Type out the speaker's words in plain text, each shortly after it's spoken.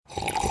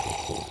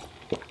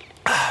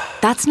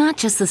That's not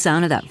just the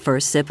sound of that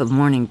first sip of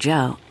Morning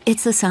Joe.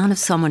 It's the sound of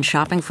someone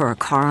shopping for a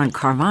car on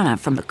Carvana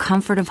from the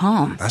comfort of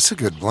home. That's a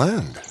good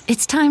blend.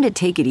 It's time to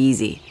take it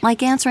easy,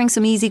 like answering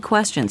some easy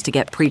questions to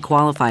get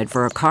pre-qualified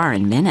for a car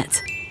in minutes.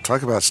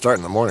 Talk about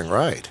starting the morning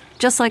right.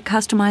 Just like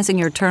customizing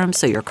your terms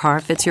so your car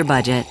fits your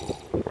budget.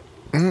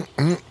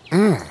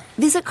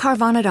 Visit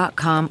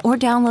Carvana.com or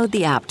download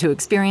the app to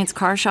experience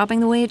car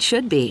shopping the way it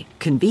should be.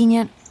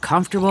 Convenient,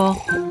 comfortable.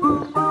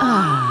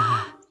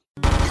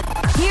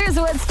 Here's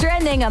what's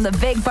trending on the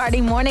Big Party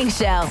Morning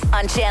Show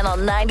on Channel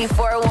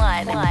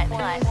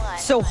 94.1.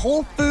 So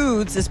Whole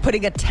Foods is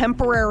putting a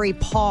temporary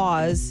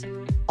pause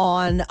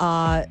on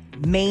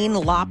Maine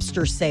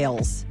lobster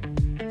sales.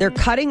 They're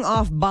cutting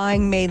off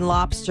buying Maine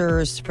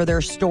lobsters for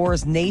their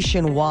stores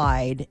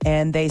nationwide,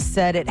 and they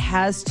said it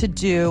has to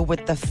do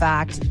with the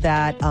fact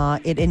that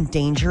it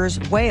endangers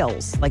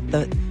whales, like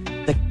the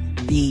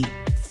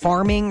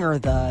farming or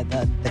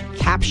the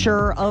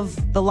capture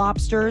of the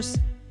lobsters.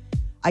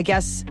 I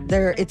guess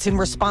it's in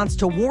response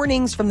to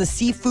warnings from the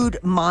Seafood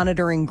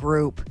Monitoring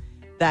Group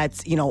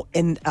that's,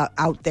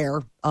 out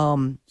there.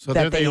 So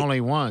they're the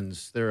only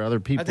ones. There are other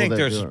people that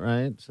do it,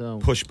 right? So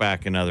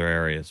pushback in other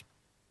areas.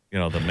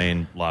 The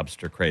Maine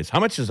lobster craze.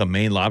 How much is a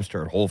Maine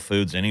lobster at Whole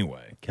Foods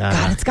anyway?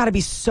 God, it's got to be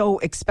so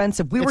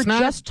expensive. We were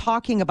just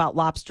talking about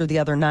lobster the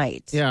other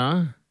night.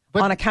 Yeah.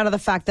 On account of the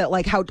fact that,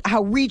 like,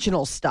 how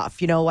regional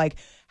stuff, like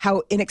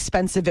how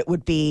inexpensive it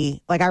would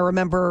be. Like, I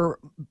remember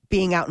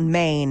being out in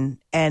Maine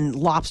and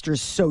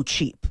lobster's so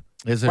cheap.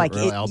 Is it like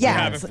real? Yeah, you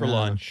have it for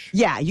lunch.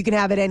 Yeah, you can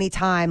have it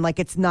anytime. Like,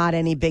 it's not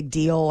any big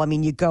deal. I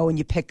mean, you go and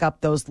you pick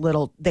up those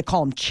little, they call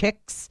them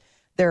chicks.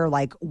 They're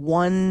like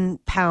 1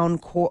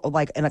 pound,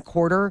 like in a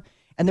quarter,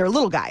 and they're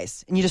little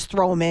guys. And you just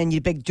throw them in, you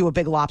do a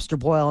big lobster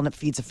boil, and it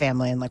feeds a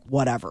family and like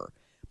whatever.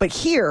 But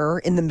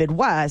here in the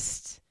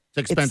Midwest,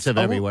 it's expensive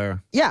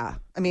everywhere. Yeah,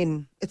 I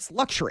mean, it's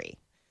luxury.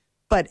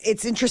 But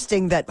it's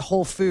interesting that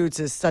Whole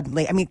Foods is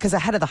suddenly, because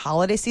ahead of the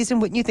holiday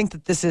season, wouldn't you think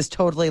that this is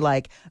totally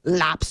like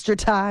lobster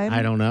time?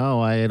 I don't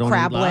know. I don't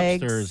crab eat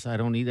legs. lobsters. I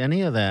don't eat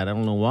any of that. I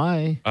don't know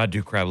why. I'd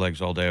do crab legs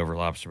all day over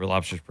lobster, but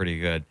lobster's pretty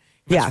good.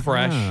 If it's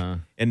fresh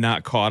and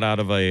not caught out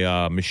of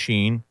a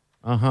machine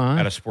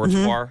at a sports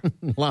bar.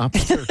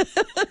 Lobster.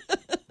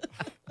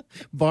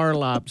 Bar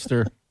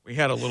lobster. We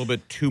had a little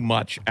bit too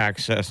much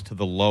access to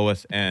the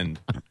lowest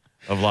end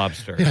of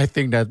lobster. I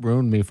think that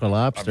ruined me for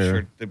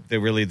lobster. I'm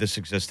sure this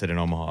existed in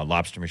Omaha, a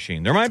lobster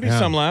machine. There might be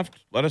some left.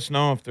 Let us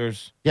know if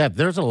there's... Yeah,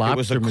 there's a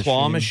lobster machine. It was a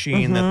claw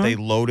machine that they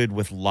loaded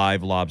with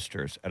live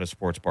lobsters at a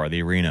sports bar,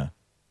 the Arena.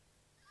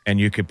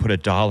 And you could put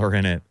 $1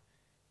 in it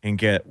and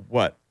get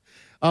what?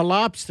 A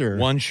lobster.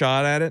 One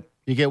shot at it.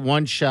 You get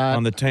one shot.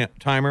 On the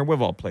timer.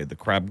 We've all played the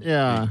crab,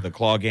 the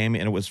claw game,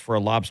 and it was for a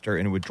lobster,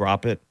 and it would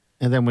drop it.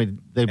 And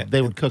then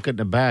they would cook it in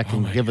the back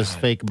and give us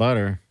fake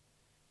butter.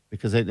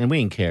 And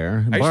we didn't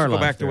care. I used to go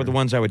back there with the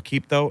ones I would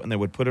keep, though, and they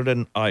would put it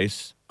in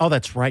ice. Oh,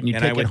 that's right. And you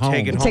take it home.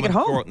 Take it home and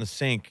throw it in the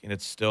sink, and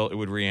it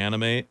would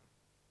reanimate.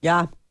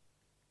 Yeah.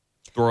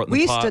 Throw it in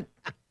the pot.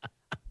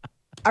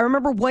 I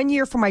remember one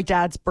year for my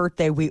dad's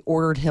birthday, we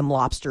ordered him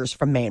lobsters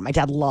from Maine. My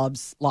dad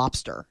loves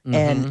lobster.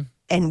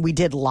 And we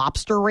did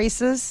lobster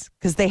races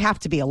because they have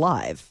to be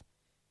alive.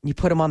 You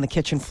put them on the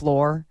kitchen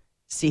floor,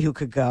 see who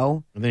could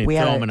go. And then you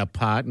throw them in a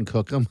pot and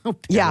cook them. How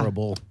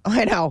terrible. Yeah,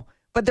 I know.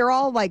 But they're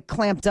all like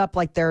clamped up,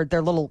 like their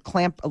little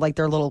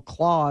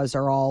claws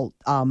are all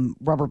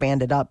rubber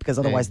banded up because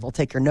otherwise they'll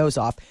take your nose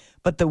off.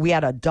 But we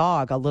had a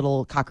dog, a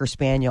little Cocker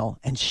Spaniel,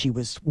 and she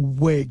was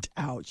wigged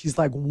out. She's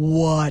like,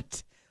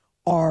 "What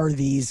are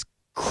these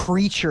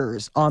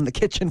creatures on the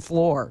kitchen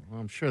floor?" Well,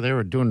 I'm sure they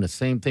were doing the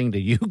same thing to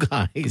you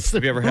guys.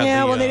 Have you ever had?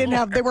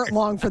 Yeah, they weren't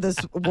long for this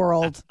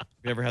world. Have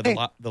you ever had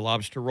the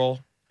lobster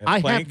roll? I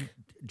have,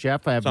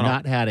 Jeff. I have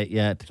not had it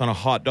yet. It's on a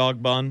hot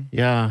dog bun.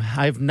 Yeah,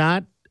 I've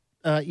not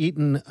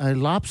eaten a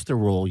lobster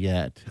roll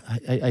yet.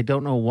 I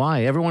don't know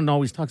why. Everyone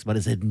always talks about,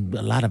 is it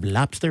a lot of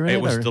lobster in it?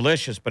 It was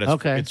delicious, but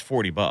it's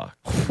 $40.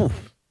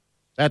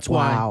 That's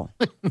why. Wow.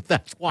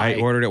 That's why. I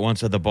ordered it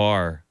once at the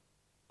bar,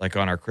 like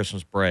on our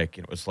Christmas break.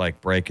 It was like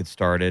break had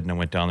started, and I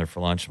went down there for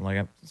lunch. I'm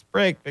like, it's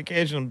break,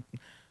 vacation.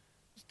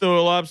 Let's do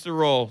a lobster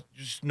roll.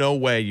 Just no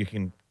way you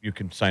can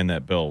sign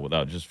that bill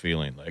without just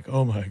feeling like,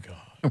 oh my God.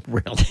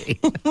 Really?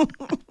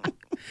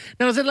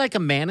 Now, is it like a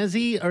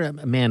mayonnaise or a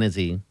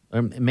mayonnaise?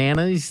 Or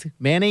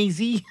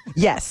mayonnaise?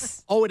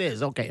 Yes. Oh, it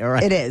is. Okay, all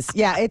right. It is.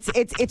 Yeah,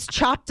 it's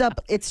chopped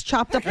up. It's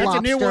chopped up That's lobster.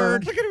 a new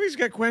word. Look at him. He's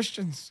got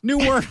questions. New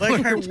word.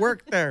 Like I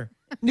worked there.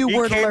 New he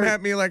word came alert.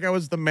 at me like I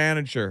was the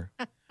manager.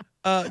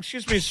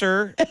 Excuse me,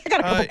 sir. I got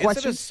a couple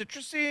questions. Is it a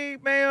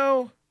citrusy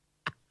mayo?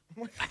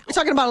 You're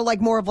talking about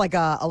like more of like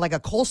a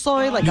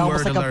coleslaw, like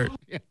almost like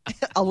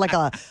like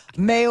a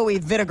mayo-y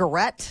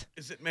vinaigrette.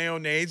 Is it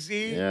mayonnaise?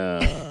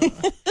 Yeah.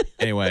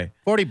 Anyway,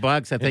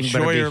 $40. I think enjoy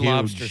better be your huge.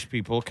 lobsters,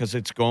 people, because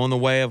it's going the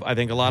way of I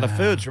think a lot of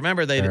foods.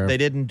 Remember, they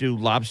didn't do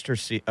crab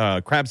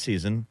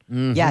season.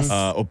 Mm-hmm. Yes,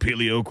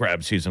 Opelio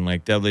crab season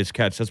like Deadliest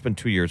Catch. That's been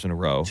 2 years in a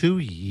row. 2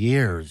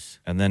 years.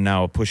 And then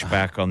now a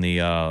pushback on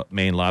the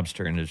Maine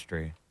lobster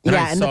industry.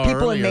 and the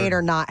people in Maine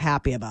are not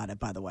happy about it.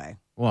 By the way.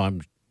 Well,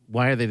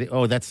 Why are they?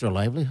 Oh, that's their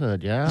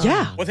livelihood. Yeah.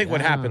 Yeah. Well, I think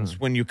what happens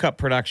when you cut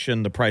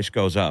production, the price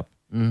goes up,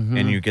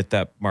 and you get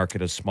that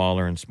market as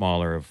smaller and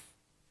smaller. Of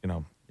you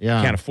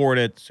can't afford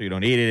it, so you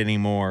don't eat it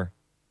anymore.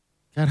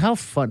 God, how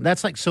fun!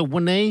 That's like so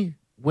when they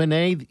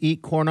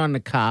eat corn on the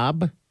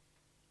cob,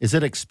 is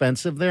it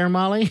expensive there,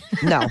 Molly?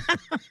 No.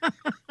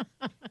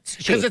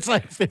 Because it's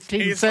like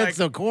 15 He's cents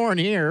like, of corn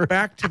here.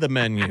 Back to the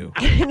menu.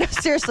 No,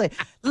 seriously,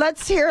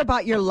 let's hear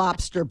about your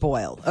lobster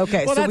boil.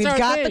 Okay, Well, so that's we've our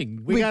got thing.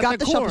 the We we've got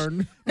the shovel-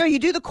 corn. No, you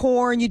do the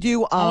corn. You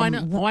do I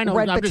know.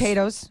 red I'm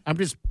potatoes. I'm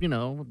just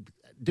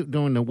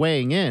doing the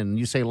weighing in.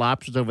 You say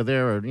lobsters over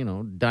there are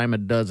dime a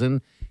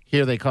dozen.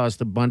 Here they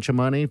cost a bunch of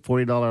money.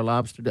 $40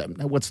 lobster.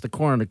 What's the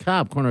corn on the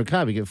cob? Corn on the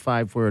cob, you get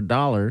 5 for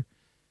 $1.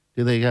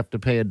 Do they have to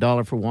pay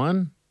 $1 for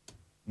one?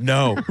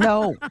 No,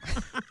 No,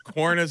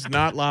 corn is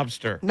not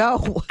lobster.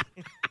 no,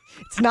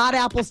 it's not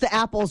apples to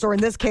apples, or in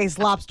this case,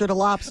 lobster to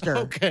lobster.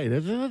 Okay,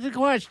 that's the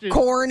question.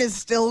 Corn is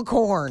still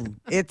corn.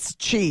 It's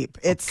cheap.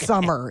 It's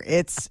summer.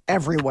 It's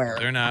everywhere.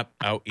 They're not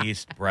out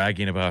east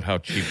bragging about how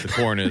cheap the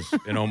corn is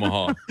in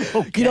Omaha.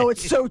 You know,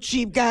 it's so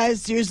cheap,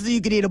 guys. Seriously,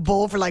 you could eat a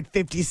bowl for like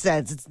 50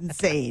 cents. It's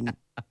insane.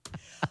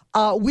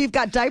 We've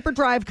got Diaper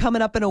Drive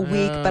coming up in a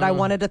week, but I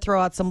wanted to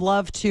throw out some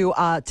love to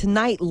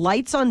tonight,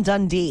 Lights on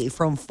Dundee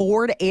from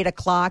 4 to 8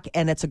 o'clock,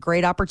 and it's a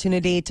great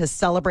opportunity to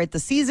celebrate the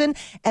season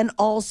and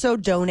also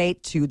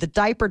donate to the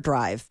Diaper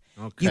Drive.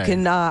 Okay. You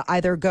can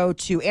either go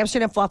to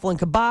Amsterdam Falafel and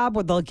Kebab,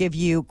 where they'll give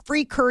you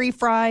free curry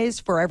fries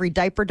for every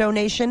diaper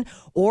donation,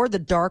 or the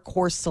Dark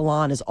Horse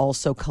Salon is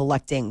also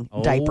collecting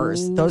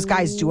diapers. Those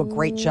guys do a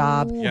great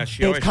job. Yeah, she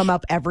They've always- come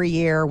up every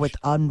year with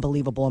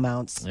unbelievable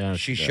amounts. Yeah,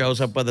 She does.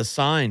 shows up with a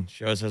sign.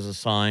 She always has a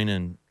sign,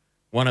 and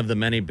one of the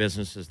many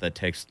businesses that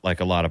takes like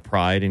a lot of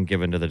pride in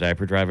giving to the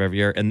Diaper Drive every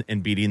year and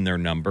beating their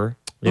number.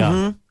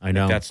 Yeah, I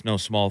know. That's no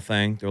small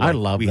thing. They're I like,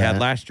 love we that.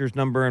 had last year's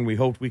number, and we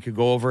hoped we could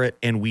go over it,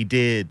 and we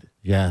did.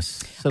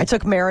 Yes. So, I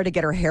took Mara to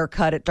get her hair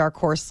cut at Dark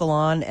Horse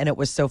Salon, and it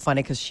was so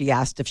funny because she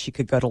asked if she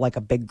could go to like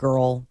a big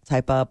girl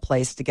type of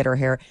place to get her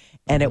hair,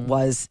 and it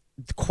was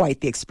quite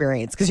the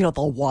experience because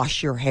they'll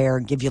wash your hair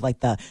and give you like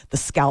the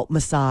scalp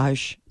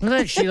massage.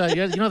 Sheila,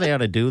 they ought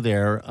to do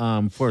there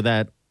for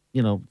that,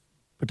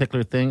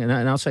 particular thing. And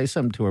I'll say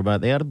something to her about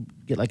it. They ought to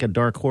get like a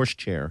Dark Horse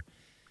chair.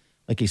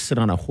 Like you sit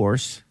on a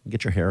horse and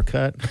get your hair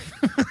cut.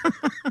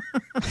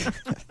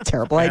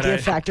 Terrible idea,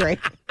 Factory.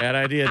 Bad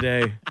idea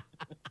day.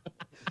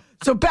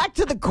 So back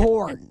to the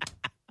corn.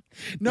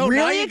 No, now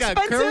Really you got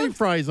expensive? curry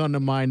fries on the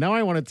mind. Now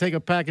I want to take a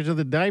package of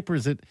the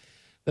diapers that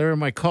are in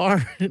my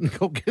car and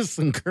go get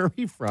some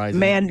curry fries.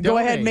 Man, and go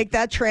ahead, donate. make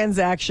that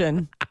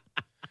transaction.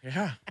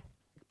 Yeah.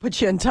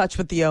 Put you in touch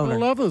with the I owner.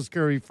 love those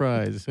curry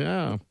fries.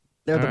 Yeah.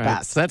 They're All the right,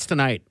 best. So that's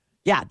tonight.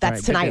 Yeah, that's All right,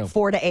 good tonight, deal.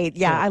 4 to 8.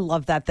 Yeah, I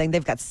love that thing.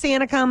 They've got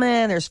Santa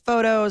coming. There's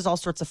photos, all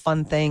sorts of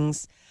fun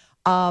things.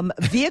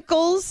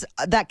 Vehicles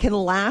that can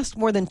last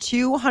more than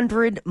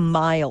 200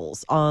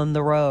 miles on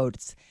the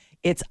roads.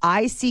 It's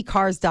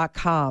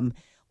iSeeCars.com.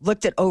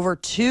 Looked at over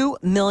 2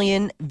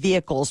 million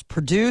vehicles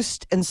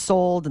produced and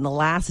sold in the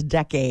last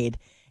decade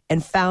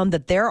and found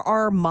that there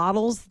are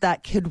models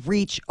that could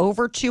reach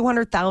over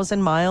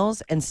 200,000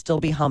 miles and still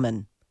be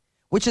humming.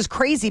 Which is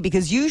crazy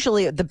because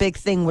usually the big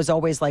thing was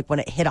always like when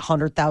it hit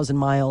 100,000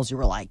 miles, you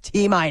were like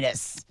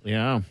T-minus.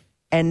 Yeah.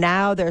 And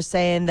now they're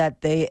saying that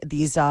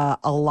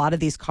a lot of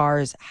these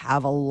cars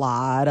have a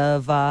lot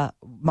of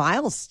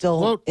miles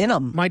still in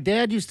them. My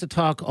dad used to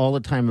talk all the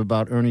time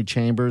about Ernie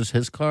Chambers,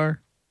 his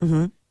car,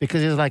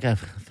 because there's like a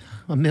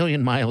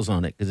million miles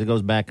on it because it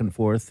goes back and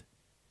forth.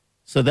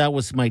 So that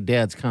was my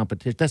dad's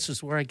competition. That's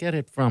just where I get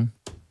it from.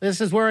 This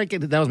is where I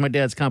get it. That was my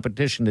dad's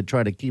competition to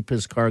try to keep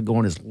his car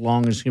going as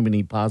long as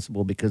humanly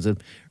possible because if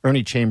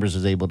Ernie Chambers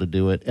is able to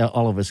do it,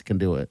 all of us can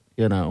do it,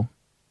 All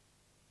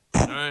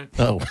right.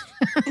 Oh.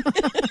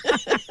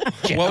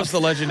 What was the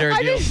legendary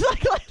I deal? just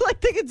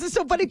think it's just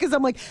so funny because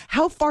I'm like,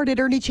 how far did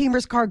Ernie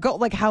Chambers' car go?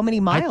 Like, how many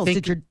miles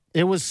did your?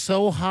 It was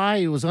so high,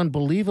 it was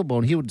unbelievable.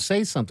 And he would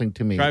say something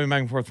to me. Driving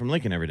back and forth from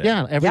Lincoln every day.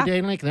 Yeah, every Yeah. day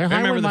in Lincoln. They're I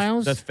highway remember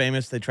miles. the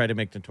famous they tried to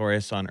make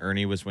notorious on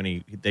Ernie was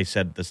when they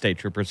said the state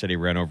trooper said he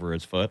ran over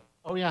his foot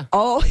Oh, yeah.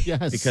 Oh,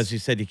 Yes. because he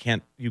said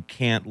you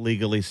can't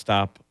legally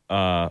stop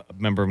a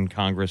member in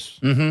Congress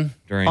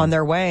during on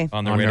their way.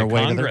 on their on way their to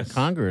way Congress. to the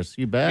Congress.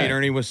 You I bet. mean,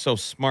 Ernie was so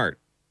smart,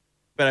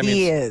 but I mean,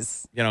 He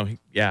is. yeah.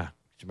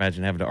 Could you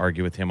imagine having to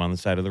argue with him on the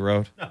side of the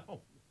road?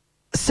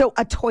 So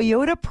a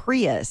Toyota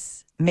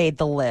Prius made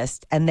the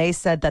list, and they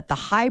said that the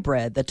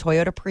hybrid, the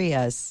Toyota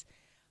Prius,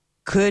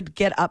 could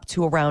get up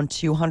to around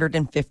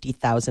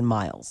 250,000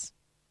 miles.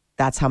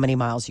 That's how many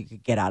miles you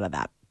could get out of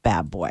that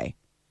bad boy.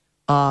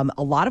 A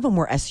lot of them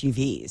were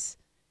SUVs.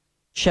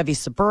 Chevy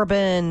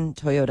Suburban,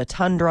 Toyota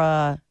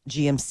Tundra,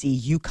 GMC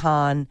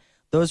Yukon.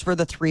 Those were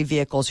the three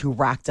vehicles who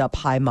racked up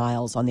high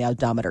miles on the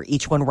odometer.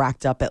 Each one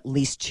racked up at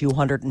least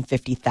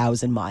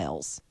 250,000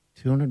 miles.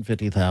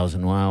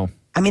 250,000. Wow.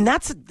 I mean,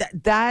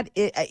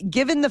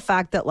 given the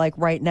fact that like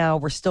right now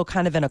we're still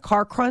kind of in a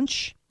car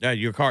crunch. Yeah,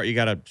 your car. You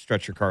got to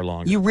stretch your car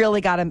longer. You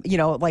really got to,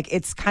 like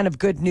it's kind of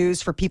good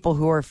news for people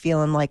who are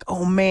feeling like,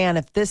 oh man,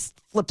 if this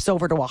flips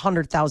over to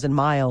 100,000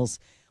 miles,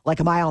 Like,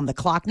 am I on the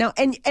clock now?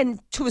 And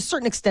to a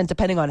certain extent,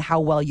 depending on how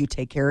well you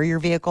take care of your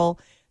vehicle,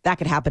 that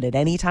could happen at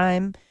any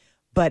time.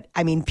 But,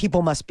 I mean,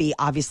 people must be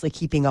obviously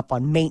keeping up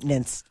on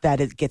maintenance that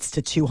it gets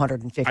to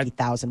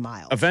 250,000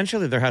 miles.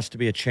 Eventually, there has to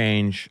be a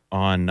change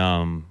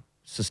on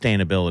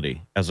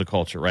sustainability as a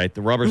culture, right?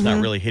 The rubber's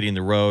not really hitting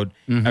the road.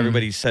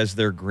 Everybody says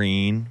they're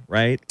green,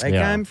 right? Like,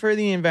 I'm for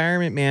the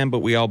environment, man, but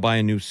we all buy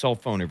a new cell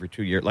phone every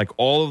 2 years. Like,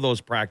 all of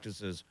those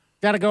practices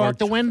Got to go are out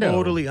the window.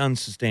 totally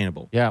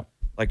unsustainable. Yeah.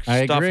 Like,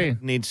 I stuff agree.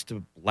 needs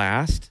to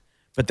last,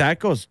 but that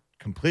goes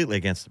completely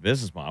against the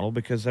business model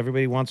because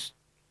everybody wants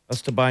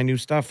us to buy new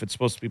stuff. It's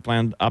supposed to be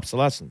planned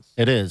obsolescence.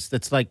 It is.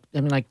 It's like,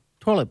 like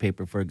toilet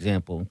paper, for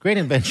example. Great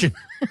invention.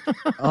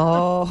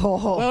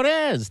 Oh. Well,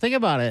 it is. Think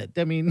about it.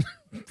 I mean,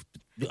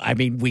 I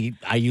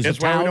use That's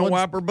a why we towel. don't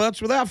wipe our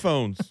butts with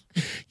iPhones.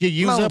 You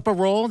use up a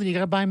roll, then you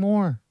got to buy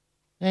more.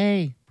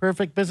 Hey,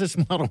 perfect business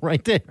model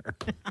right there.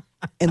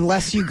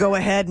 Unless you go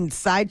ahead and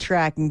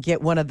sidetrack and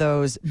get one of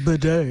those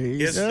bidets.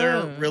 Is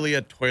there really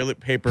a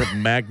toilet paper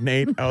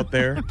magnate out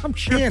there? I'm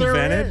sure He there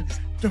invented is.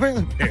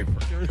 toilet paper.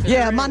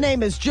 Yeah, my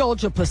name is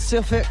Georgia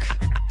Pacific.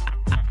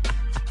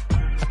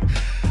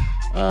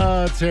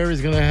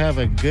 Terry's going to have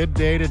a good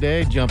day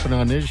today jumping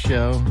on this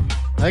show.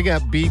 I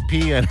got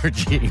BP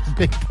energy,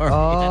 big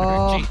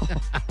party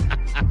energy.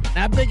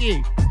 Not Big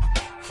E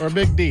or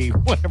Big D,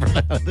 whatever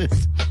that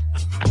is.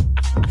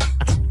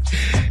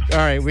 All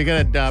right, we got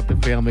Adopt a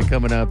Family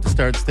coming up. It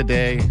starts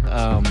today.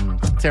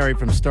 Terry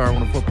from Star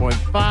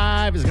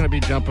 104.5 is going to be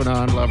jumping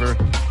on. Love her.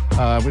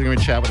 We're going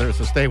to chat with her,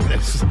 so stay with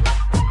us.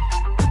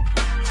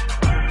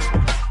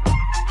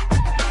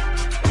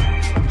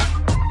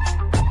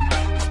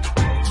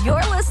 You're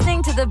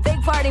listening to the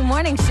Big Party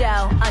Morning Show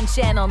on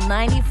Channel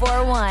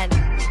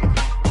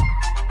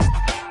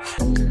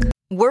 94.1.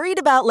 Worried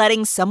about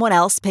letting someone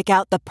else pick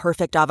out the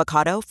perfect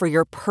avocado for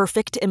your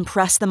perfect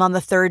impress them on the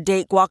third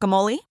date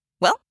guacamole?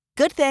 Well,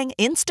 good thing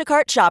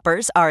Instacart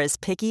shoppers are as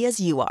picky as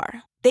you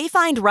are. They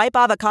find ripe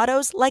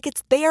avocados like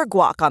it's their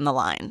guac on the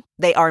line.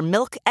 They are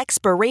milk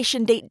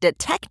expiration date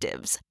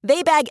detectives.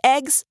 They bag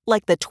eggs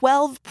like the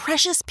 12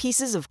 precious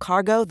pieces of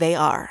cargo they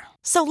are.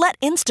 So let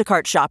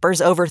Instacart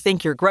shoppers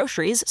overthink your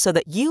groceries so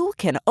that you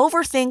can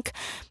overthink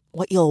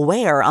what you'll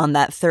wear on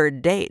that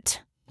third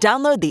date.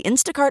 Download the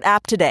Instacart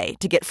app today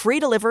to get free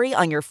delivery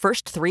on your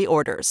first 3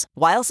 orders,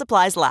 while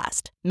supplies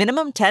last.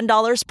 Minimum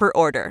 $10 per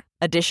order.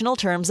 Additional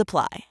terms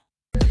apply.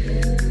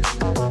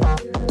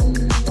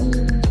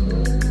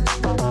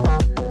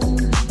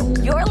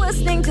 You're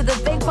listening to the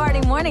Big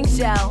Party Morning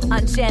Show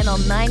on Channel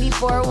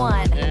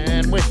 94.1.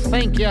 And we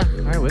thank you. All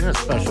right, we got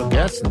a special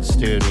guest in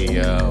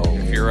studio.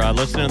 If you're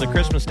listening to the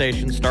Christmas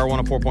station, Star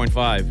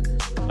 104.5,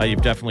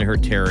 you've definitely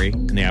heard Terry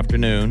in the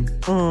afternoon.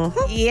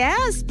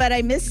 Yes, but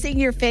I miss seeing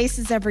your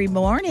faces every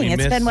morning.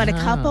 It's been, a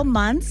couple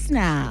months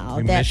now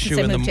We that miss you since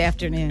I in moved to the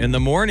afternoon. in the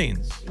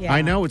mornings. Yeah.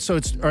 I know. It's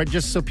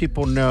just so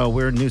people know,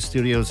 we're in new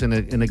studios in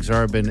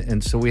Exarban,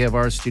 and so we have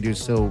our studio.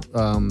 So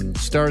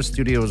Star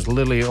Studio is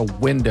literally a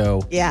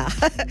window. Yeah.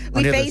 On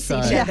We the other face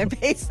each side. other,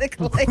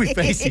 basically. We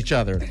face each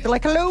other. They're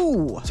like,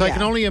 hello. So I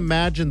can only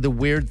imagine the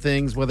weird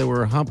things, whether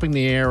we're humping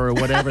the air or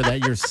whatever,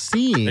 that you're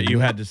seeing. That you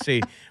had to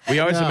see. We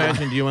always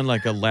imagined you in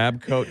like a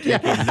lab coat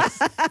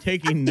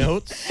taking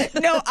notes.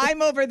 No,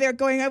 I'm over there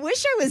going, I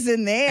wish I was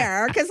in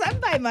there because I'm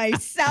by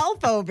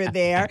myself over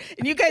there.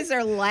 And you guys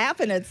are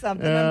laughing at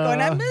something. I'm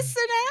going, I'm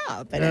missing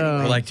out. But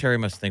anyway. We're like, Terry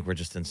must think we're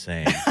just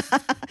insane.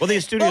 Well,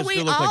 these studios Well, we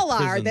do look all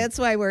like are. prisons. That's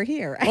why we're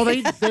here. Well,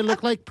 they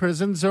look like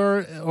prisons,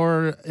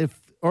 or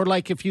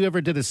like if you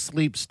ever did a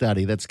sleep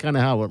study, that's kind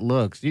of how it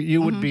looks.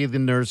 You would be the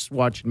nurse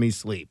watching me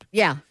sleep.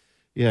 Yeah.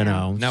 You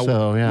know. Now,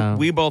 so yeah,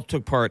 we both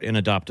took part in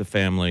Adopt a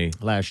Family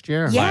last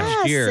year. Yeah.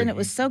 last year. and it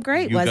was so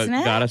great, You wasn't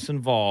it? got us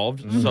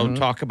involved. So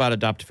talk about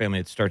Adopt a Family.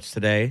 It starts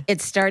today.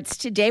 It starts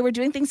today. We're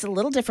doing things a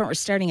little different. We're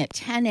starting at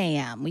 10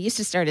 a.m. We used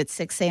to start at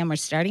 6 a.m. We're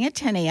starting at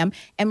 10 a.m.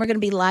 And we're going to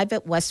be live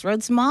at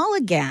Westroads Mall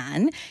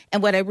again.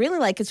 And what I really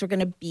like is we're going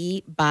to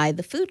be by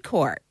the food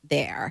court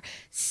there.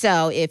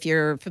 So if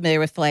you're familiar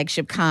with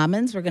Flagship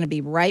Commons, we're going to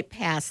be right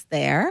past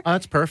there. Oh,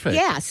 that's perfect.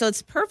 Yeah, so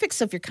it's perfect.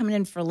 So if you're coming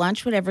in for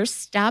lunch, whatever,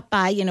 stop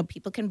by. You know,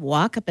 people can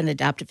walk up and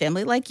adopt a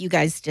family like you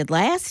guys did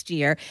last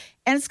year.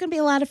 And it's going to be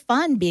a lot of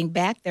fun being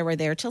back there. We're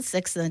there till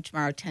 6, and then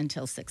tomorrow 10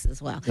 till 6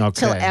 as well. Okay.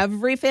 Till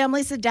every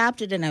family's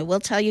adopted. And I will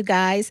tell you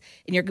guys,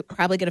 and you're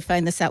probably going to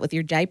find this out with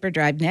your diaper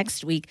drive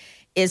next week,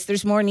 is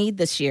there's more need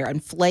this year.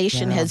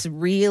 Inflation has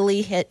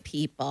really hit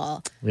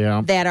people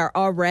that are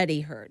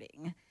already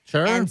hurting.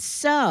 Sure. And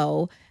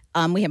so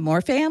we have more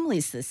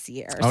families this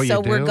year. Oh, you so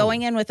we're do?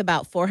 going in with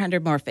about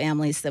 400 more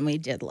families than we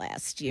did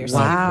last year.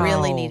 Wow. So we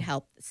really need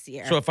help this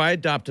year. So if I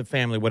adopt a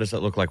family, what does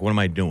that look like? What am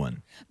I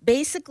doing?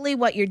 Basically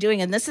what you're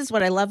doing, and this is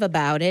what I love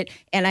about it,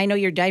 and I know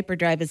your diaper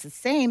drive is the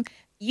same,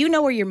 you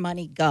know where your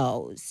money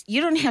goes. You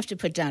don't have to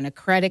put down a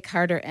credit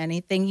card or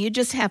anything. You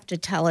just have to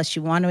tell us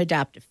you want to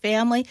adopt a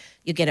family.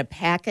 You get a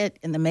packet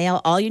in the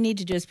mail. All you need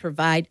to do is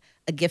provide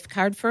a gift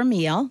card for a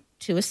meal.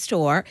 to a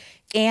store,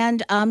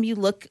 and you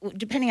look,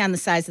 depending on the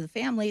size of the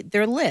family,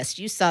 their list.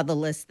 You saw the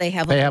list. They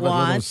have They a have a little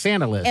wants,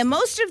 Santa list. and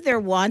most of their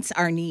wants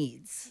are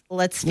needs.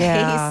 Let's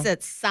Yeah. face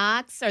it.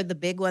 Socks are the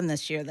big one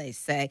this year, they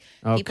say.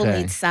 People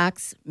Okay. need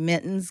socks,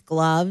 mittens,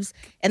 gloves,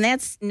 and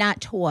that's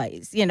not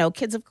toys. You know,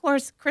 kids, of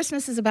course,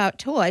 Christmas is about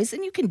toys,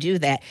 and you can do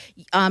that.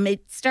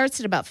 It starts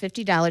at about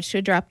 $50 to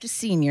adopt a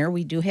senior.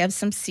 We do have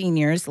some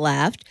seniors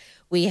left.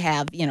 We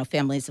have,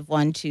 families of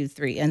 1, 2,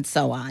 3, and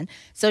so on.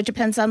 So it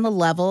depends on the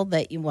level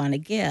that you want to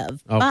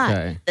give.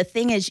 Okay. But the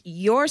thing is,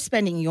 you're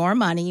spending your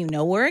money. You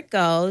know where it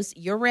goes.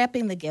 You're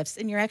wrapping the gifts,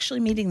 and you're actually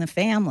meeting the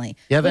family,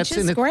 which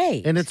is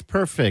great. And it's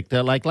perfect.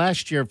 Like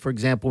last year, for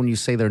example, when you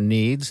say their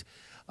needs,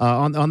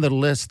 on the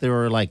list, there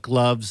were like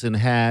gloves and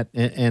hat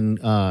and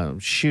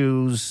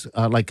shoes,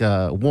 like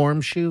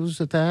warm shoes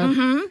at that.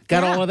 Mm-hmm.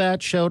 Got all of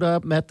that, showed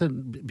up, met the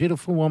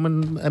beautiful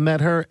woman, I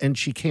met her, and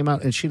she came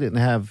out and she didn't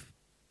have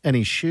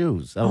any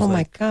shoes. I was Oh my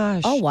like,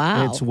 gosh. Oh,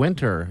 wow. it's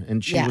winter,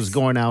 and she was Yes.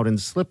 going out in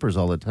slippers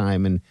all the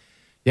time. And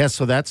yeah,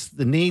 so that's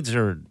the needs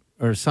are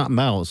something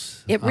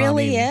else. It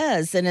really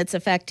is, and it's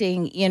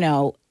affecting,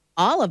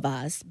 all of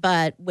us.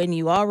 But when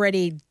you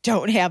already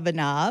don't have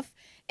enough,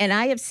 and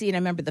I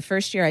remember the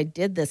first year I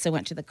did this, I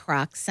went to the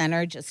Croc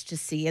Center just to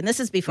see, and this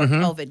is before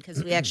COVID,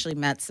 because we actually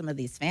met some of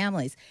these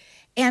families.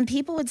 And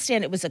people would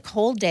stand, it was a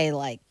cold day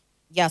like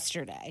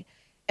yesterday,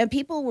 and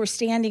people were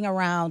standing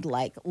around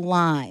like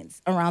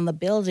lines around the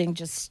building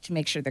just to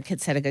make sure their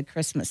kids had a good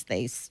Christmas.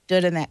 They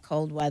stood in that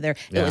cold weather. It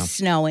Yeah. was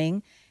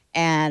snowing.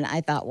 And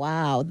I thought,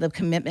 wow, the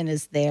commitment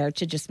is there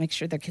to just make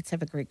sure their kids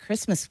have a great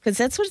Christmas, because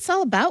that's what it's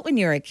all about when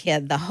you're a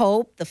kid. The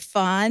hope, the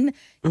fun,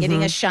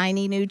 getting a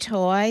shiny new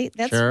toy.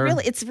 That's Sure.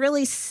 it's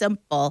really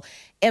simple.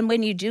 And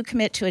when you do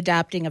commit to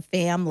adopting a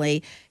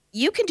family,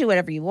 you can do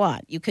whatever you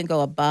want. You can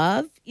go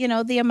above,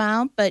 the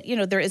amount, but,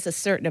 there is a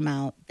certain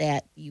amount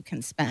that you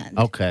can spend.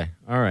 Okay.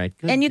 All right.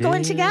 Good And you go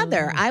in deal.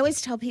 together. I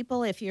always tell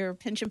people, if you're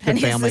pinching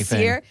pennies family this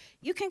thing. year,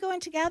 you can go in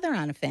together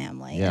on a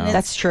family. Yeah. And it's,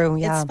 That's true,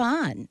 yeah. It's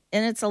fun.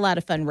 And it's a lot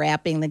of fun.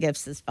 Wrapping the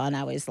gifts is fun.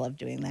 I always love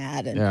doing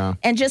that. And, Yeah.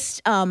 and just,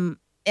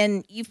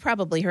 and you've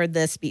probably heard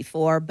this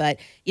before, but,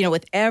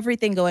 with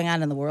everything going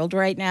on in the world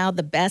right now,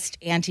 the best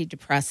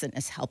antidepressant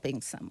is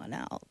helping someone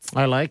else.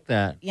 I like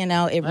that. It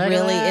I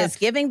really like- is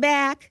giving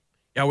back.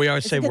 Yeah, we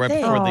always It's say a good right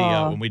thing. before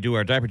Aw. when we do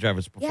our diaper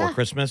drivers before Yeah.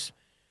 Christmas,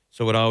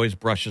 so it always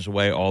brushes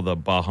away all the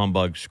bah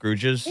humbug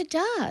Scrooges It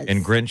does.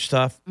 and Grinch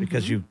stuff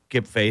because you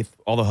give Faith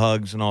all the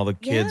hugs and all the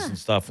kids Yeah. and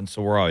stuff, and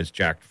so we're always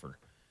jacked for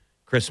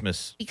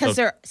Christmas. Because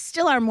So there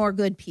still are more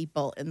good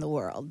people in the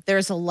world.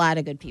 There's a lot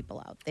of good people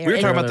out there. we were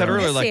in talking about that this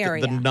earlier, like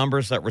area. the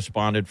numbers that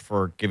responded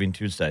for Giving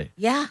Tuesday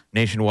Yeah.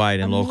 nationwide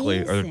and locally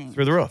are Amazing.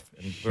 through the roof.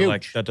 And we're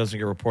like, Huge. that doesn't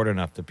get reported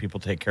enough that people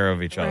take care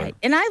of each other. Right.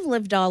 And I've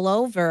lived all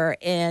over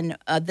in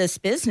this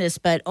business,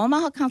 but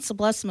Omaha Council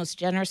Bluffs, the most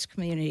generous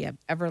community I've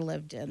ever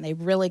lived in. They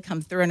really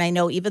come through. And I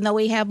know even though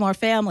we have more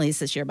families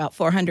this year, about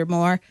 400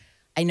 more,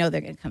 I know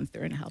they're going to come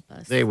through and help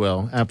us. They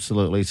will,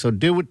 absolutely. So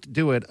do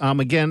it.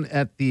 Again,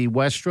 at the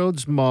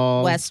Westroads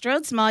Mall.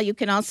 Westroads Mall. You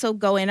can also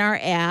go in our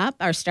app,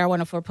 our Star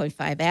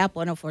 104.5 app,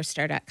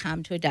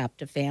 104star.com to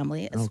adopt a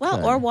family as well.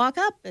 Okay. Or walk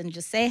up and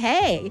just say,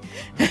 hey.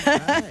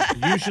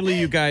 Usually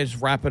you guys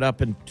wrap it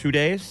up in 2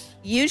 days.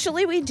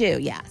 Usually we do,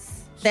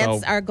 yes.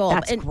 That's So- our goal.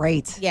 That's And-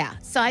 great. Yeah.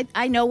 So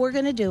I know we're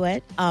going to do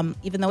it.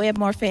 Even though we have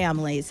more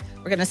families,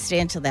 we're going to stay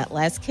until that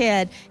last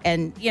kid.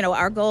 And,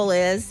 our goal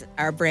is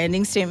our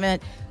branding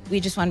statement. We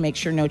just want to make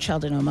sure no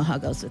child in Omaha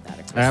goes without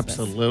a Christmas.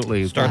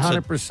 Absolutely. Starts at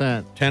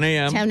 100%. 10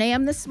 a.m. 10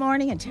 a.m. this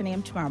morning and 10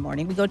 a.m. tomorrow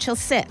morning. We go till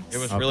 6. It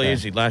was really Okay.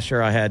 easy. Last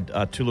year I had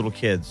 2 little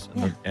kids,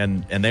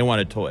 and they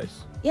wanted toys.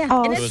 Yeah.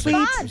 Oh, and It it's was,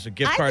 fun. it was a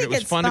gift I card. It think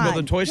was it's fun to go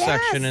to the toy Yes.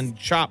 section and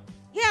shop.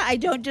 Yeah, I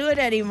don't do it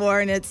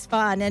anymore, and it's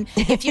fun. And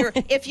if you're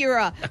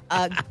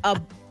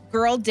a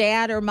girl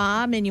dad or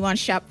mom and you want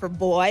to shop for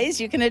boys,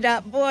 you can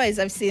adopt boys.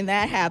 I've seen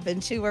that happen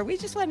too, where we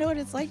just want to know what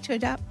it's like to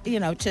adopt, to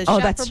Oh,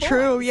 shop that's for boys.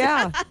 true.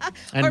 Yeah.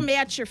 Or And-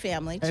 match your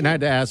family too. And I had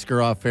to ask her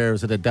off air,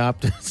 is it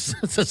adopted?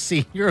 It's a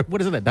senior.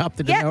 What is it,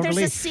 adopted Yeah, and there's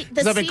elderly? a se- the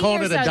 'Cause I've been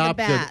calling it seniors are the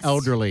adopted best.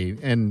 elderly,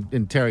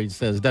 and Terry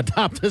says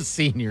adopt a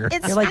senior.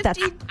 It's You're like,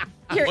 50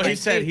 you're- Well, he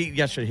said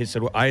yesterday. He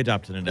said, "Well, I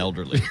adopted an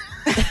elderly."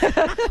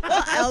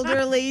 well,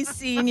 elderly,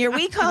 senior.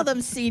 We call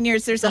them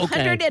seniors. There's Okay.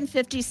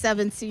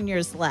 157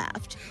 seniors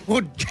left.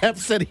 Well, Jeff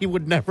said he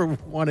would never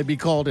want to be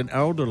called an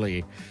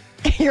elderly.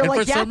 You're And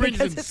like, for yeah, some because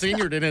reason, it's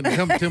senior didn't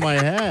come to my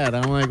head.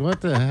 I'm like,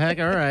 what the heck?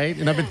 All right.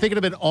 And I've been thinking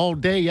of it all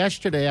day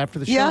yesterday after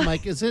the show. Yeah. I'm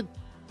like, is it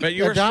But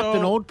you were adopt so-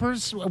 an old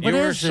person? What you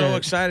were is so it?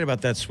 excited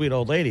about that sweet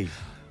old lady.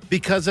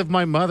 Because of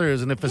my mother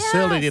is in a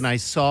facility Yes. and I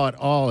saw it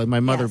all, and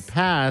my mother Yes.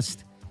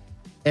 passed.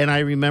 And I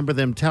remember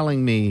them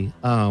telling me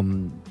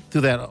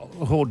through that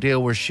whole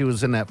deal where she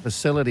was in that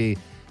facility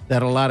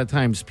that a lot of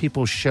times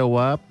people show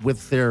up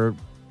with their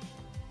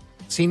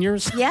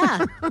seniors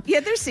Yeah. Yeah,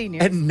 they're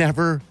seniors. and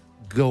never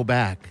go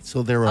back.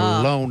 So they're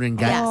alone and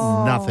got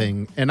yes.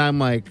 nothing. And I'm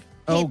like,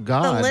 oh, Hey,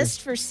 God. The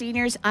list for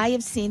seniors, I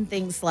have seen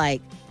things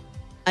like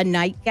a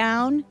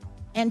nightgown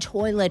and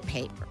toilet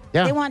paper.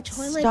 Yeah. They want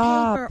toilet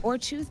Stop. paper or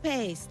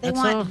toothpaste. They That's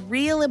want all.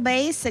 real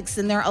basics,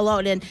 and they're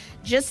alone. And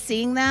just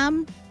seeing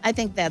them, I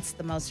think that's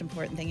the most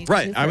important thing you can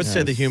do. Right. I for would them.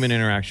 say the human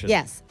interaction.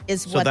 Yes,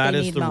 is So what that they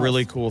is need the most.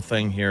 really cool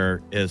thing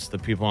here is the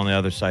people on the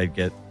other side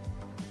get,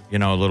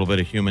 a little bit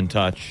of human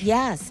touch.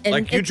 Yes. And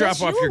Like you it drop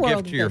does off you your a gift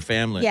world to of your good.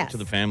 family, Yes. to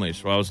the family.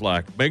 So I was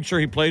like, make sure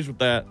he plays with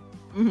that.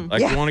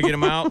 Like, you want to get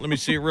him out? Let me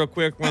see it real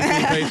quick. Run through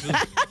the paces.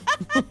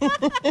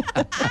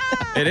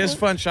 It is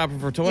fun shopping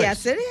for toys.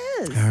 Yes, it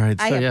is. All right,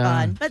 I so have yeah.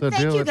 fun. But So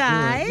thank do you it, do it.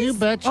 guys. You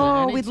betcha.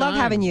 Oh, we'd love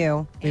anytime. having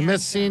you. We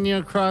miss seeing you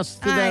across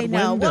through I that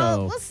know.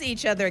 window. We'll see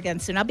each other again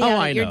soon. I'll be Oh, out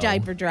I at your know.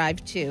 diaper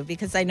drive too,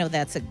 because I know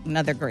that's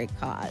another great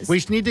cause.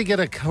 We need to get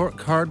a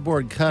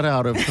cardboard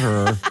cutout of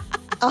her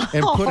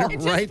and put it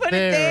Just right put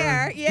there. it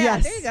there. Yeah,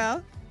 Yes. there you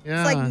go.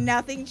 Yeah. It's like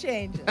nothing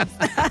changes.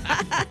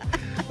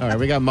 All right,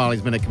 we got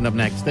Molly's Minute coming up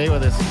next. Stay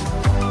with us.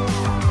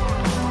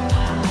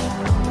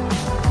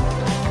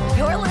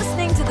 You're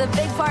listening to the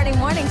Big Party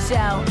Morning Show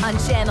on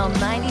Channel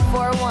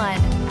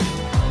 94.1.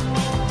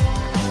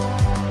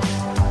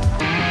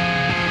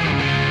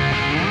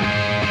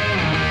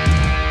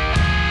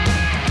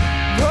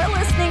 You're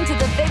listening to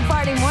the Big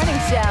Party Morning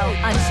Show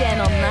on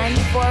Channel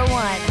 94.1.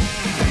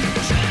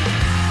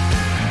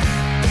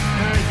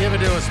 All right, give it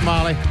to us,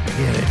 Molly.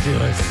 Give it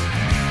to us.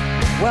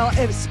 Well,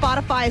 if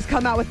Spotify has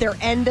come out with their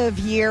end of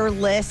year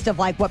list of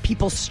like what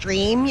people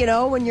stream,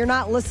 when you're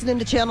not listening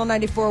to Channel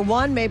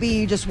 94.1, maybe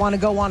you just want to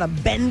go on a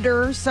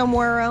bender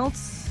somewhere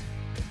else.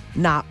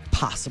 Not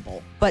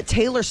possible. But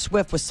Taylor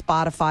Swift was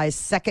Spotify's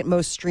second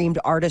most streamed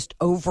artist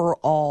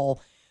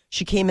overall.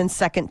 She came in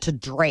second to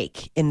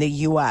Drake in the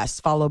U.S.,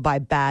 followed by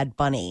Bad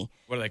Bunny.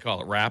 What do they call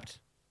it? Wrapped?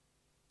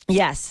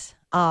 Yes.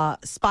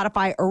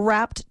 Spotify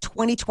Wrapped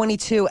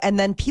 2022. And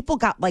then people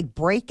got like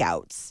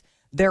breakouts,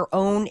 their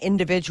own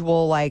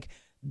individual, like,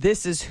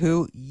 this is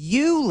who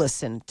you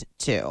listened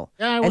to.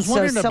 Yeah, I And was so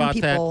wondering some about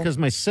that people- because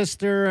my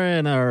sister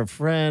and our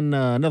friend,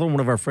 another one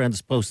of our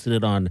friends, posted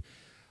it on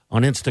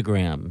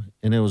Instagram,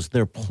 and it was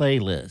their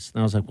playlist.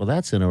 And I was like, well,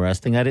 that's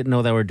interesting. I didn't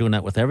know they were doing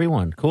that with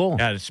everyone. Cool.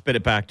 Yeah, to spit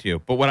it back to you.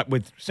 But what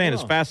I'm saying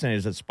is fascinating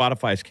is that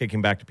Spotify is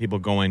kicking back to people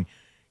going,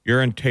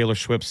 you're in Taylor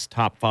Swift's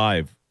top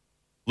 5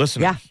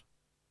 listeners. Yeah.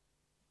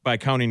 By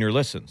counting your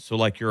listens. So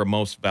like you're a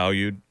most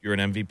valued, you're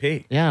an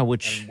MVP. Yeah,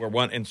 which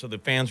And so the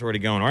fans are already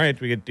going, all right,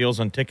 do we get deals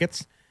on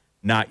tickets?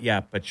 Not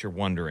yet, but you're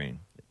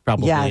wondering.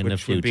 probably Yeah. in the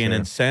Which would be an future.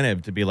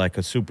 incentive to be like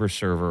a super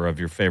server of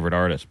your favorite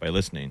artist by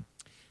listening.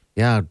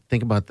 Yeah,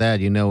 think about that.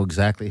 You know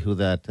exactly who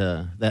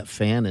that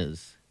fan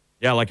is.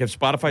 Yeah, like if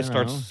Spotify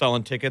starts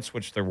selling tickets,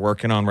 which they're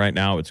working on right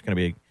now,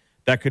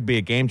 that could be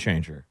a game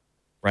changer,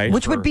 right?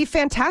 Which would be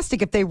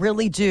fantastic if they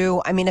really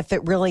do. I mean, if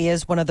it really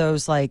is one of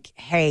those like,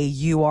 hey,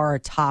 you are a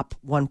top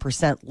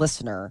 1%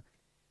 listener,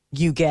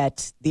 you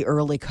get the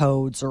early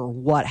codes or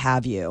what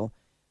have you.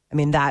 I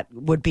mean, that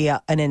would be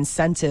an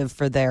incentive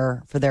for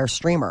their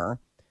streamer.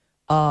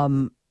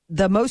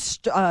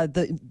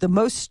 The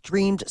most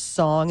streamed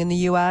song in the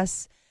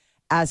U.S.,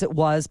 as it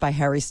was by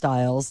Harry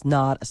Styles,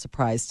 not a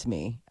surprise to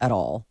me at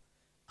all.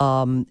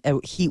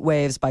 Heat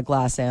Waves by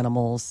Glass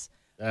Animals.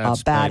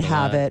 That's Bad quite a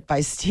lot. Habit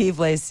by Steve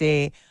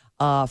Lacy,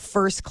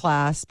 First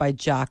Class by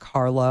Jack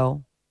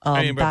Harlow.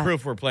 but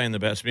proof we're playing the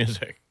best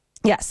music.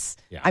 Yes.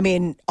 Yeah. I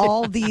mean,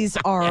 all these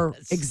are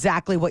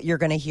exactly what you're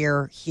going to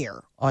hear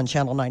here on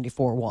Channel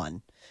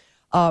 94.1.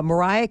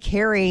 Mariah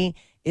Carey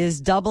is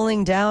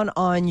doubling down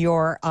on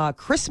your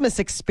Christmas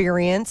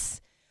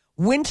experience,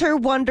 Winter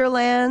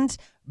Wonderland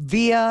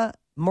via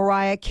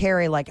Mariah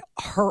Carey, like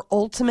her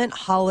ultimate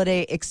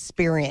holiday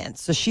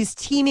experience. So she's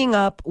teaming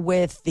up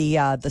with the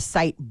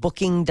site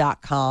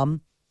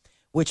booking.com,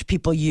 which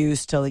people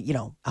use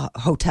to,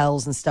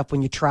 hotels and stuff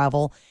when you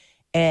travel.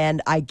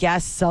 And I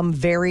guess some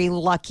very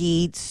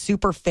lucky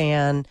super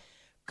fan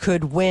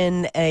could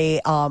win a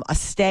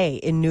stay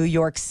in New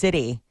York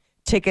City.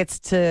 Tickets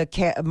to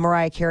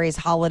Mariah Carey's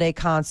holiday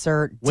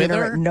concert, With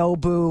dinner her? at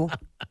Nobu.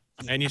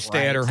 And you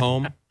stay at her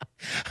home.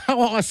 How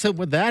awesome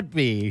would that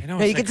be?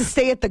 No, you get to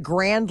stay at the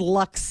Grand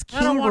Lux I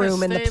don't King wanna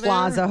Room in the stay there.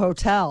 Plaza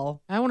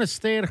Hotel. I want to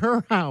stay at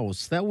her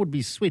house. That would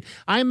be sweet.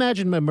 I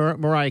imagine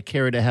Mariah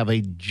Carey to have a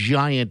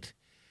giant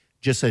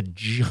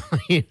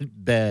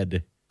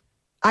bed.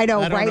 I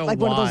know, I don't right? know Like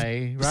one of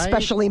why, those right?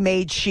 specially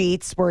made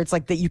sheets where it's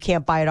like that you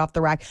can't buy it off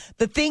the rack.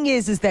 The thing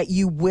is that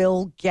you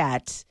will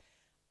get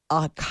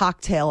a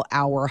cocktail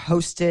hour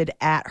hosted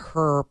at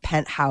her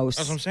penthouse.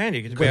 That's what I'm saying.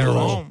 You get to be at her Cool.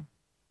 home.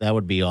 That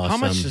would be awesome. How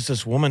much does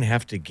this woman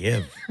have to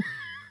give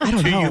I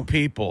don't to know. you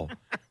people?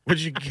 Would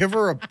you give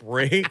her a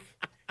break?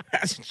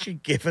 Hasn't she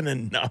given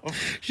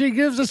enough?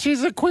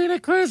 she's a queen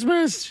of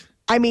Christmas.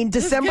 I mean,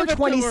 Just December give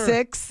it to her.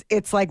 26th,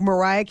 it's like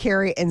Mariah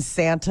Carey and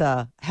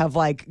Santa have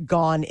like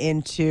gone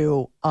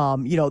into,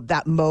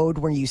 that mode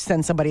where you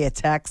send somebody a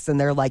text and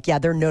they're like, yeah,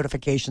 their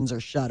notifications are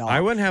shut off. I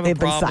wouldn't have They've a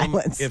problem been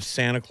silenced. if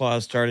Santa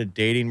Claus started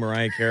dating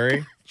Mariah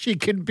Carey. She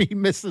could be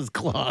Mrs.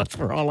 Claus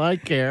for all I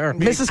care.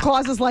 Mrs.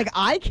 Claus is like,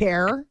 I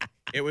care.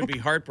 It would be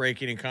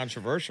heartbreaking and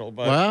controversial,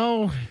 but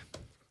Well,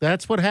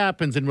 That's what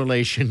happens in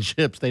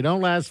relationships. They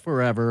don't last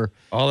forever.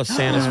 All of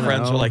Santa's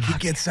friends are like, he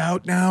gets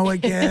out now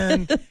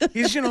again.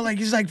 He's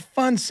like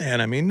fun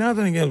Santa. I mean,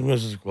 nothing against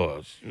Mrs.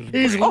 Claus.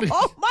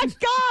 Oh my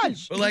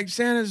gosh! But like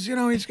Santa's,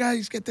 he's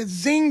got that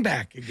zing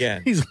back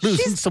again. He's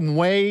losing some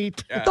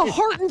weight. The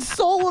heart and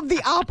soul of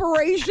the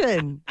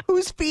operation.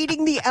 Who's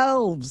feeding the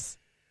elves?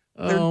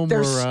 They're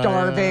Mariah.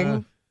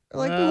 starving. They're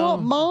like, we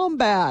want mom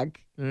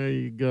back. There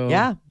you go.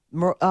 Yeah.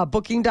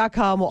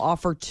 Booking.com will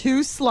offer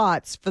 2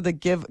 slots for the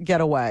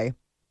getaway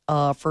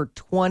for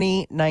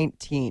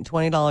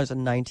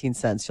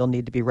 $20.19. You'll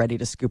need to be ready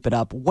to scoop it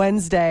up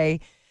Wednesday,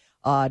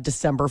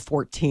 December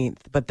 14th.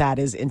 But that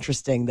is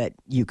interesting that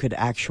you could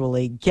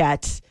actually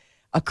get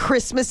a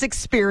Christmas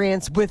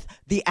experience with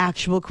the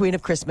actual Queen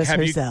of Christmas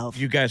herself.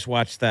 You guys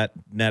watched that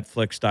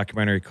Netflix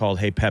documentary called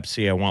Hey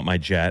Pepsi, I Want My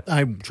Jet?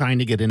 I'm trying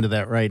to get into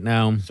that right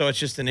now. So it's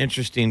just an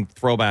interesting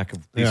throwback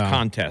of these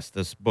contests.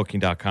 This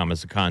Booking.com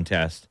is a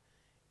contest.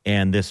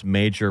 And this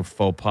major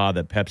faux pas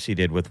that Pepsi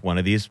did with one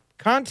of these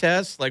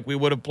contests, like we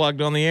would have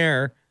plugged on the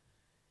air,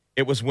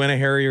 it was win a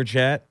Harrier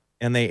jet,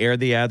 and they aired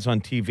the ads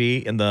on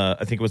TV in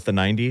I think it was the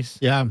 90s.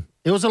 Yeah,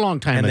 it was a long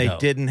time and ago. And they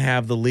didn't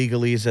have the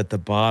legalese at the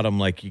bottom,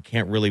 like you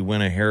can't really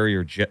win a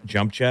Harrier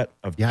jump jet,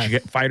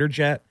 fighter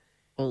jet.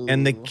 Oh.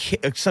 And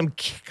some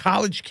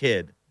college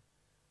kid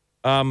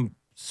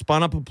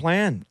spun up a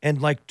plan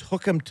and like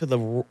took him to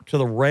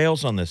the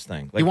rails on this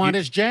thing. Like, you want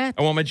his jet?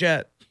 I want my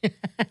jet.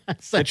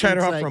 They tried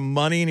to offer him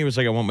money, and he was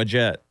like, I want my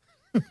jet.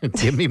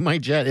 Give me my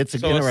jet. It's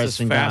interesting. It's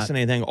this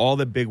fascinating thing. All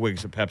the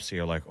bigwigs at Pepsi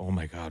are like, oh,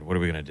 my God, what are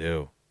we going to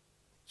do?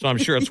 So I'm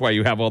sure it's why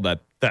you have all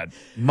that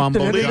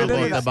mumble jumble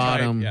at the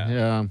bottom. Right?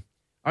 Yeah. All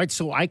right,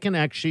 so I can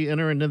actually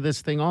enter into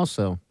this thing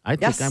also. I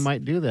think I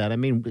might do that. I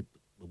mean,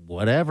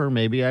 whatever.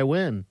 Maybe I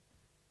win.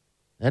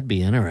 That'd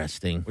be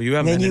interesting. Well, you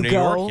haven't been to New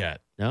York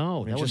yet.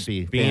 No, that would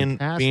be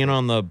being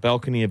on the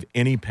balcony of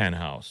any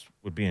penthouse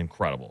would be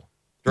incredible.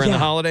 During the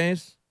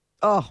holidays?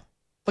 Oh,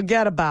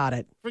 forget about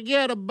it.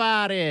 Forget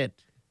about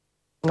it.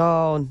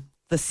 Oh,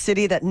 the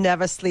city that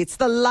never sleeps.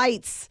 The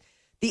lights,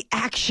 the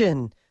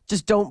action.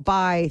 Just don't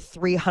buy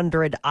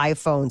 300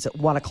 iPhones at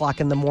 1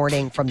 o'clock in the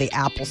morning from the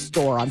Apple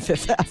store on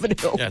Fifth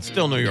Avenue. Yeah, it's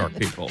still New York,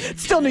 people.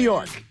 It's still New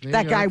York.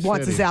 That guy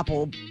wants his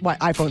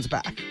iPhones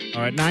back.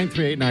 All right,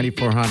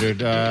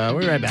 938-9400.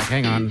 We're right back.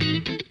 Hang on.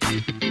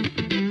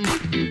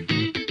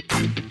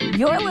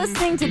 You're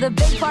listening to the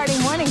Big Party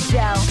Morning Show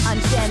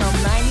on Channel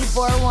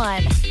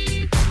 94.1.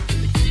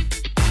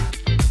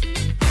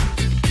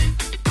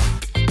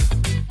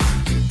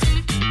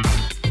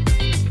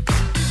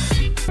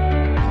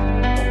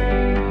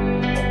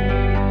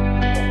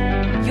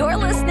 You're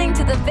listening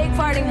to the Big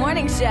Party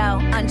Morning Show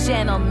on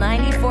Channel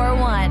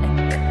 94.1.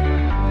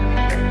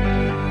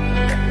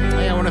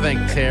 Hey, I want to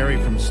thank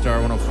Terry from Star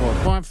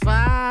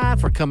 104.5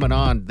 for coming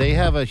on. They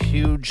have a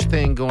huge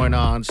thing going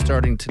on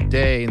starting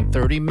today in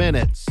 30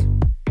 minutes.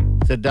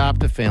 To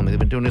Adopt a Family. They've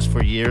been doing this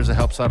for years. It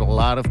helps out a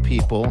lot of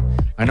people.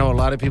 I know a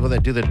lot of people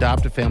that do the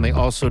Adopt a Family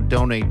also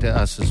donate to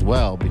us as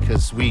well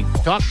because we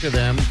talk to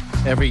them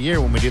every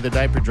year when we do the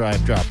diaper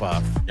drive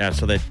drop-off. Yeah,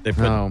 so they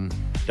put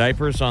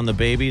diapers on the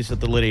babies at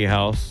the Lydia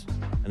House,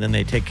 and then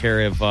they take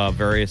care of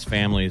various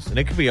families. And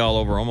it could be all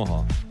over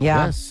Omaha.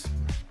 Yeah. Yes.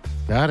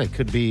 God, it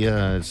could be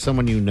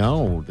someone you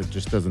know that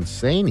just doesn't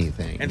say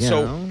anything. And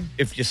so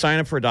if you sign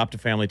up for Adopt a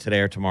Family today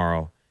or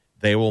tomorrow,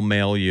 they will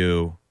mail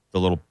you the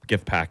little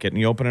gift packet,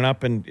 and you open it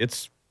up, and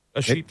it's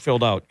a sheet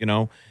filled out,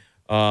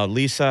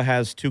 Lisa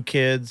has 2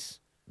 kids,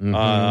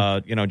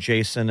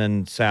 Jason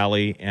and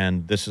Sally,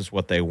 and this is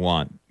what they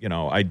want.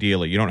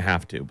 Ideally, you don't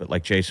have to, but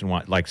like Jason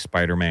likes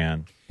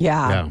Spider-Man.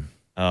 Yeah.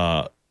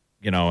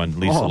 And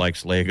Lisa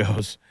likes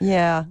Legos.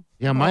 Yeah.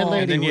 Yeah, my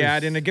lady. And then you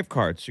add in a gift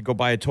card. So you go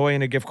buy a toy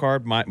and a gift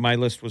card. My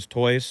list was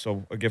toys,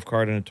 so a gift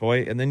card and a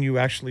toy, and then you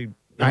actually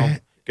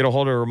get a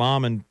hold of her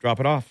mom and drop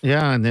it off.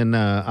 Yeah, and then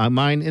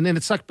mine, and then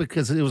it sucked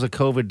because it was a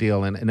COVID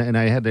deal, and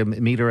I had to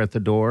meet her at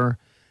the door,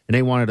 and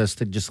they wanted us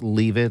to just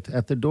leave it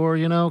at the door,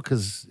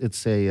 because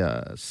it's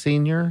a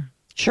senior.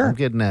 Sure. I'm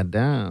getting that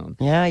down.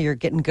 Yeah, you're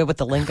getting good with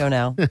the lingo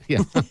now.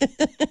 Yeah.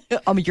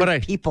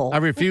 People. I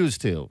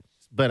refused to,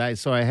 but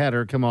I had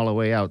her come all the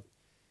way out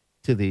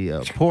to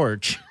the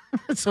porch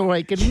so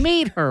I could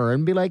meet her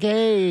and be like,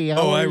 hey,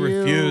 how are you?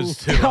 refuse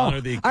to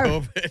honor the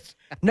COVID.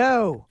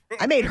 No,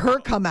 I made her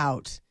come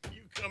out.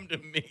 Come to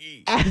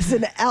me as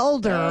an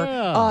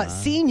elder,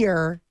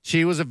 senior.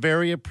 She was a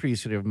very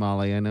appreciative,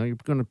 Molly. I know you're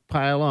going to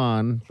pile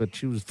on, but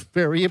she was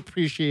very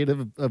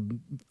appreciative of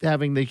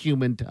having the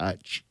human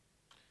touch.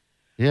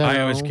 Yeah, I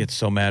always get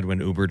so mad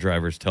when Uber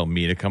drivers tell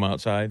me to come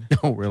outside.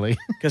 Oh, really?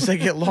 Because they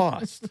get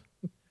lost.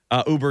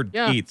 Uber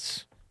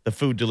Eats, the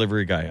food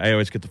delivery guy. I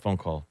always get the phone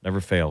call.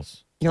 Never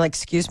fails. You're like,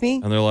 excuse me?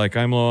 And they're like,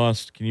 I'm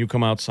lost. Can you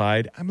come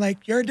outside? I'm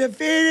like, you're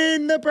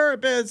defeating the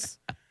purpose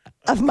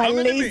of my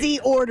lazy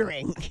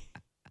ordering.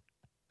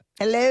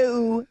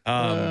 Hello.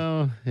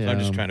 So I'm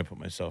just trying to put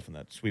myself in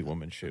that sweet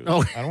woman's shoes.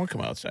 Oh. I don't want to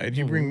come outside.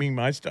 You bring me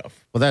my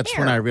stuff. Well, that's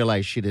when I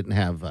realized she didn't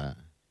have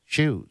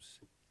shoes.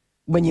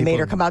 When you made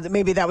her come out,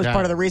 maybe that was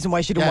part of the reason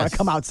why she didn't want to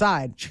come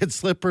outside. She had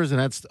slippers,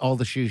 and that's all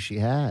the shoes she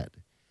had.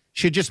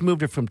 She just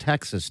moved her from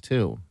Texas,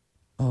 too.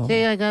 Oh.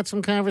 Hey, I got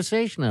some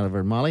conversation out of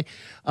her, Molly.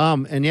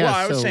 And yeah, well,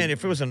 I was saying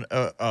if it was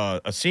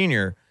a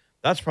senior,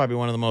 that's probably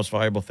one of the most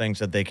valuable things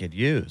that they could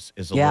use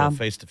is a little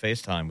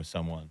face-to-face time with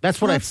someone.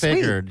 That's what I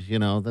figured,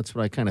 That's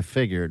what I kind of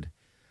figured.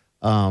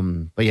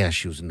 But yeah,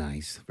 she was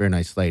nice. Very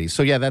nice lady.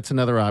 So yeah, that's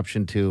another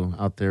option, too,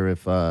 out there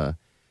if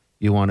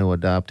you want to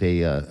adopt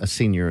a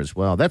senior as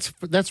well.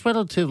 That's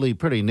relatively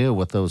pretty new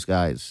with those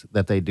guys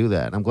that they do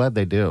that. I'm glad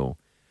they do.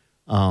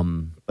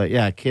 But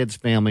yeah, kids,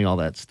 family, all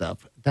that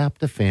stuff.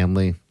 Adopt a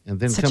family. And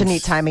then such a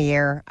neat time of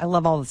year. I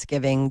love all this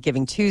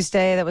Giving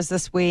Tuesday that was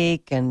this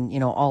week and,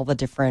 all the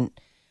different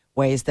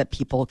ways that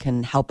people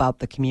can help out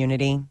the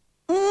community.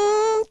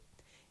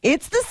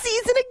 It's the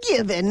season of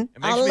giving.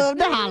 I love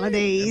the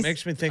holidays. It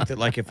makes me think that,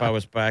 like, if I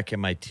was back in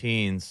my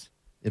teens,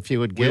 if you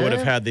would give, we would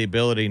have had the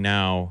ability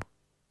now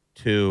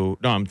to.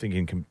 No, I'm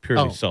thinking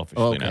purely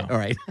selfishly now. All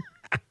right.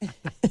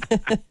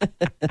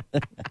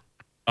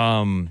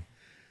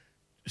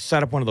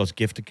 Set up one of those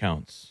gift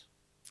accounts,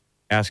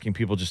 asking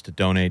people just to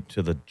donate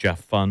to the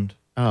Jeff Fund.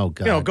 Oh,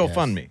 God.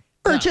 GoFundMe.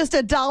 For just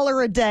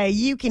 $1 a day,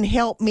 you can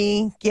help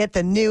me get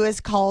the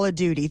newest Call of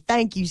Duty.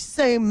 Thank you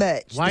so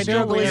much. Why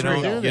don't we You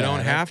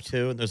don't have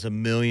to. There's a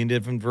million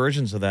different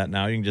versions of that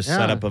now. You can just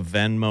set up a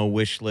Venmo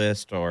wish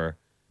list or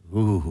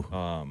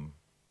an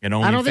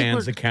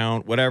OnlyFans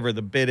account, whatever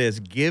the bid is.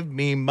 Give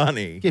me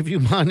money. Give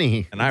you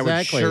money. And I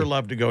would sure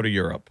love to go to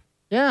Europe.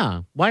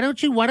 Yeah. Why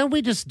don't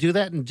we just do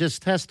that and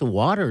just test the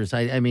waters?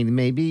 I mean,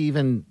 maybe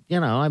even,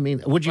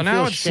 would you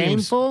feel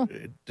shameful?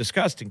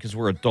 Disgusting because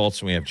we're adults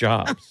and we have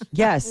jobs.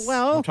 Yes.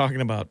 Well, I'm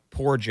talking about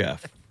poor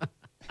Jeff.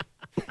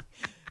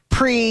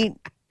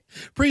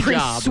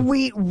 Pre-job.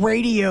 Sweet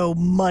radio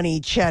money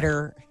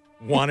cheddar.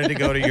 Wanted to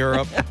go to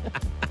Europe.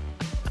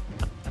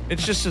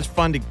 It's just as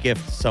fun to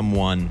gift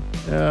someone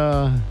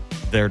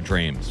their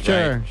dreams.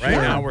 Sure. Right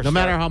now, no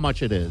matter how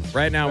much it is.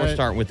 Right now, we're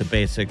starting with the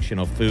basics,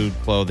 food,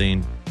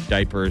 clothing,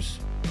 diapers.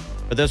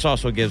 But this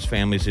also gives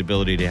families the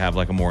ability to have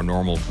like a more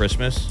normal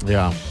Christmas.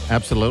 Yeah,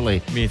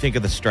 absolutely. I mean, you think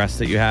of the stress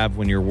that you have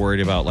when you're worried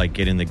about like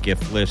getting the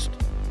gift list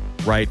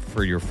right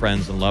for your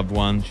friends and loved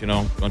ones.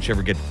 Don't you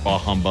ever get all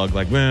humbug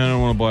like, man, I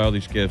don't want to buy all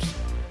these gifts.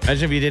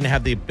 Imagine if you didn't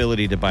have the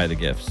ability to buy the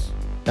gifts.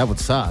 That would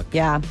suck.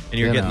 Yeah. And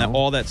you're getting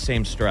all that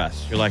same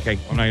stress. You're like, I'm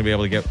not going to be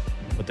able to get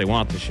what they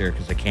want this year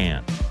because I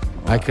can't.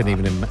 I couldn't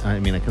even, I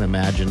can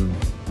imagine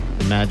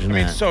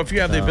that. So if you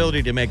have the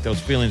ability to make those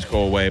feelings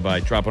go away by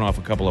dropping off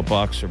a couple of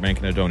bucks or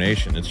making a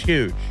donation, it's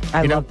huge.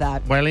 I love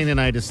that. Wileen and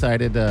I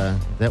decided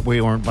that we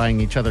weren't buying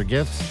each other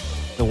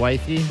gifts, the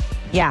wifey.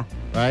 Yeah.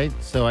 Right?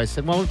 So I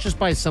said, well, let's just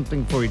buy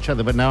something for each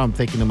other. But now I'm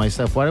thinking to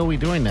myself, why are we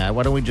doing that?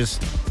 Why don't we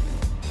just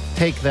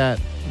take that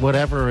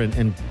whatever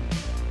and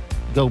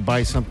go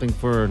buy something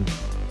for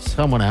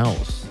someone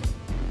else?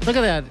 Look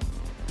at that.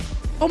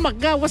 Oh, my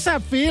God, what's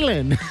that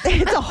feeling?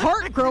 It's a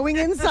heart growing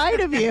inside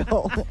of you.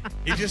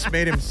 He just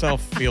made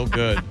himself feel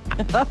good.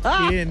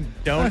 He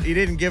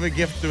didn't give a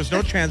gift. There was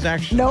no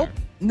transaction. Nope,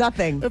 there.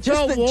 nothing. It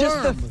just felt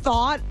warm. the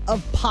thought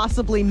of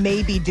possibly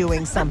maybe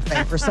doing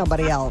something for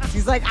somebody else.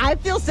 He's like, I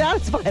feel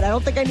satisfied. I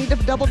don't think I need to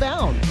double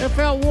down. It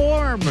felt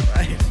warm.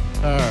 Right.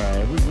 All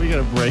right, we got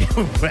to break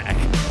back.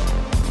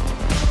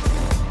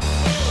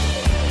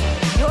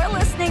 You're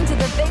listening to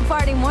the Big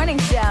Party Morning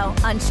Show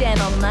on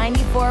Channel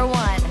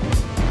 94.1.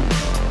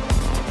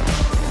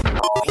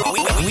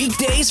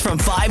 Weekdays from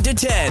 5 to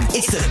 10.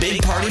 It's the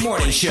Big Party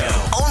Morning Show.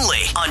 Only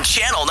on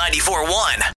Channel 94.1.